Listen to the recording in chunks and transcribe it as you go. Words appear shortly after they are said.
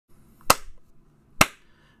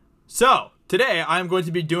So, today I'm going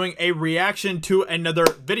to be doing a reaction to another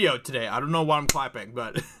video today. I don't know why I'm clapping,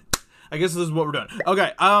 but I guess this is what we're doing.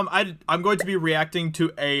 Okay, I'm going to be reacting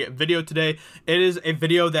to a video today. It is a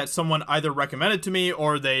video that someone either recommended to me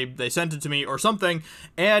or they sent it to me or something,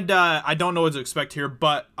 and I don't know what to expect here,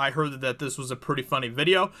 but I heard that this was a pretty funny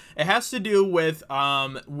video. It has to do with I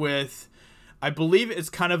believe it's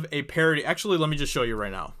kind of a parody. Actually, let me just show you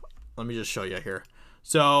right now. Let me just show you here.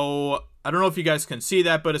 So, I don't know if you guys can see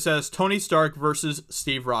that, but it says Tony Stark versus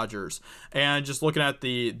Steve Rogers. And just looking at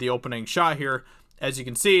the opening shot here, as you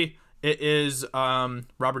can see, it is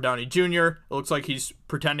Robert Downey Jr. It looks like he's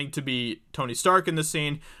pretending to be Tony Stark in the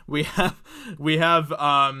scene. We have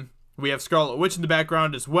Scarlet Witch in the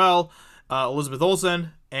background as well, Elizabeth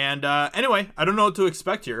Olsen. And anyway, I don't know what to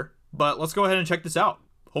expect here, but let's go ahead and check this out.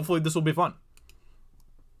 Hopefully this will be fun.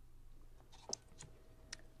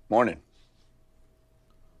 Morning.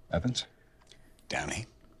 Evans? Downey.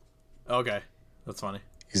 Okay, that's funny.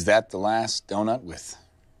 Is that the last donut with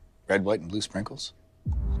red, white, and blue sprinkles?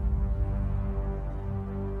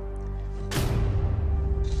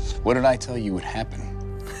 What did I tell you would happen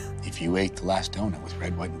if you ate the last donut with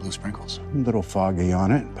red, white, and blue sprinkles? A little foggy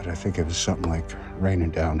on it, but I think it was something like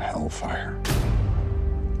raining down hellfire.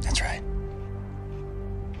 That's right.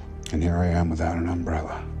 And here I am without an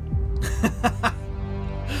umbrella.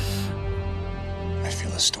 I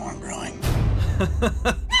feel a storm brewing.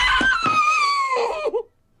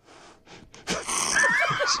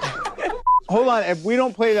 Hold on, if we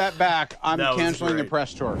don't play that back, I'm canceling the great.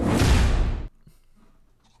 press tour.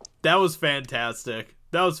 That was fantastic.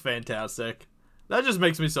 That was fantastic. That just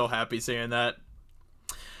makes me so happy seeing that.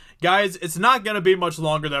 Guys, it's not going to be much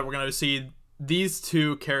longer that we're going to see these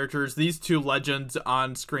two characters, these two legends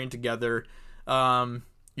on screen together. You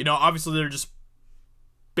know, obviously they're just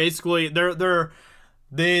basically they're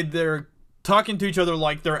talking to each other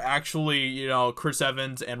like they're actually, you know, Chris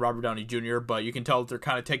Evans and Robert Downey Jr., but you can tell that they're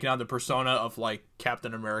kind of taking on the persona of like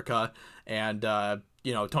Captain America and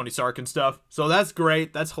you know, Tony Stark and stuff. So that's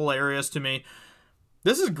great. That's hilarious to me.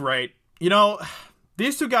 This is great. You know,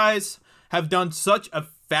 these two guys have done such a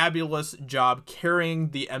fabulous job carrying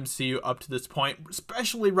the MCU up to this point,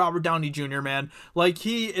 especially Robert Downey Jr., man. Like,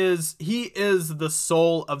 he is the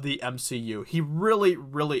soul of the MCU. He really,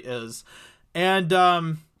 really is. And,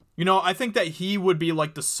 you know, I think that he would be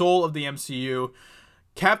like the soul of the MCU.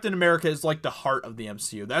 Captain America is like the heart of the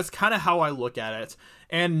MCU. That's kind of how I look at it.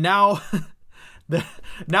 And now,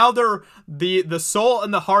 now the soul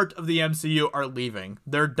and the heart of the MCU are leaving.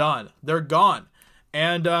 They're done. They're gone.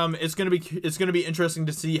 And it's gonna be interesting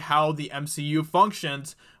to see how the MCU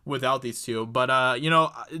functions without these two. But you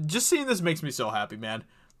know, just seeing this makes me so happy, man.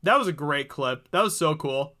 That was a great clip. That was so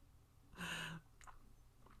cool.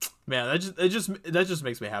 Man, that just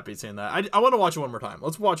makes me happy seeing that. I want to watch it one more time.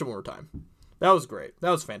 Let's watch it one more time. That was great.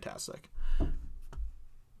 That was fantastic.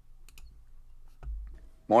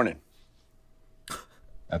 Morning.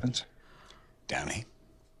 Evans? Downey.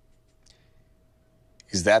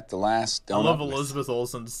 Is that the last donut? I love Elizabeth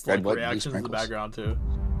Olsen's like reactions in the background too.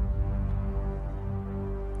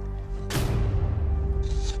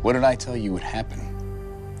 What did I tell you would happen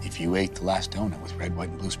if you ate the last donut with red, white,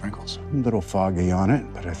 and blue sprinkles? A little foggy on it,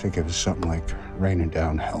 but I think it was something like raining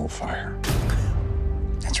down hellfire.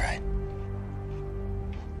 That's right.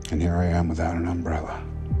 And here I am without an umbrella.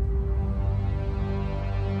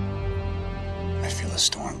 I feel a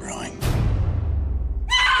storm brewing.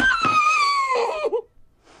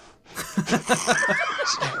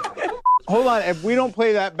 Hold on, if we don't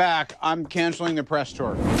play that back, I'm canceling the press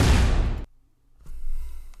tour.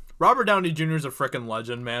 Robert Downey Jr. is a freaking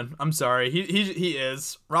legend, man. I'm sorry. He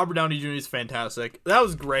is. Robert Downey Jr. is fantastic. That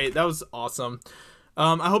was great. That was awesome.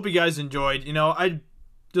 I hope you guys enjoyed. You know, I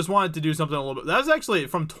just wanted to do something a little bit. That was actually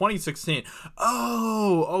from 2016.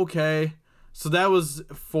 Oh, okay. So that was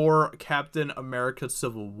for Captain America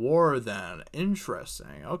Civil War then.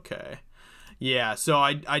 Interesting. Okay. Yeah, so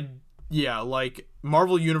yeah, like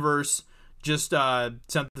Marvel Universe just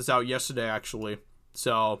sent this out yesterday actually.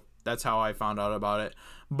 So that's how I found out about it.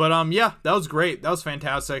 But yeah, that was great. That was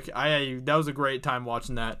fantastic. That was a great time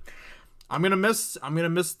watching that. I'm gonna miss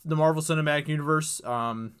the Marvel Cinematic Universe,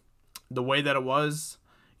 the way that it was.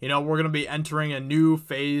 You know, we're gonna be entering a new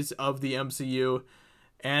phase of the MCU,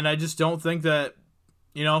 and I just don't think that,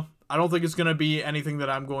 you know, I don't think it's gonna be anything that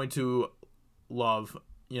I'm going to love.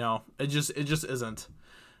 You know, it just isn't.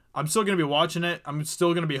 I'm still gonna be watching it. I'm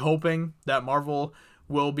still gonna be hoping that Marvel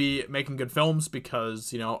will be making good films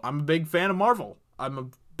because, you know, I'm a big fan of Marvel. I'm a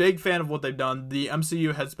big fan of what they've done. The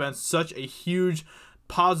MCU has been such a huge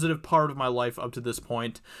positive part of my life up to this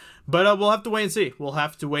point. But we'll have to wait and see. We'll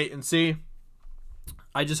have to wait and see.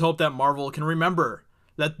 I just hope that Marvel can remember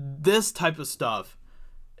that this type of stuff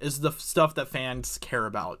is the stuff that fans care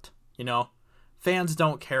about, you know? Fans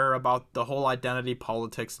don't care about the whole identity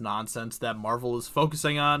politics nonsense that Marvel is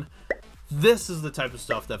focusing on. This is the type of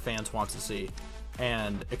stuff that fans want to see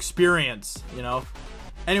and experience, you know?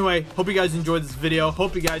 Anyway, hope you guys enjoyed this video.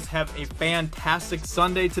 Hope you guys have a fantastic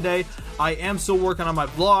Sunday today. I am still working on my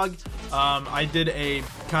vlog. I did a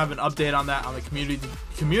kind of an update on that on the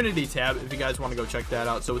community tab if you guys want to go check that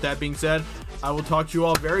out. So with that being said, I will talk to you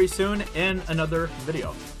all very soon in another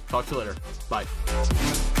video. Talk to you later. Bye.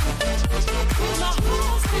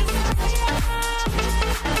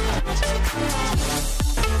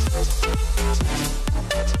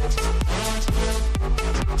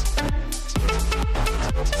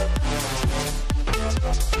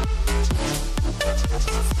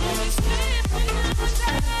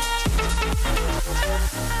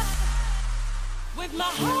 With my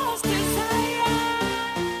heart's desire.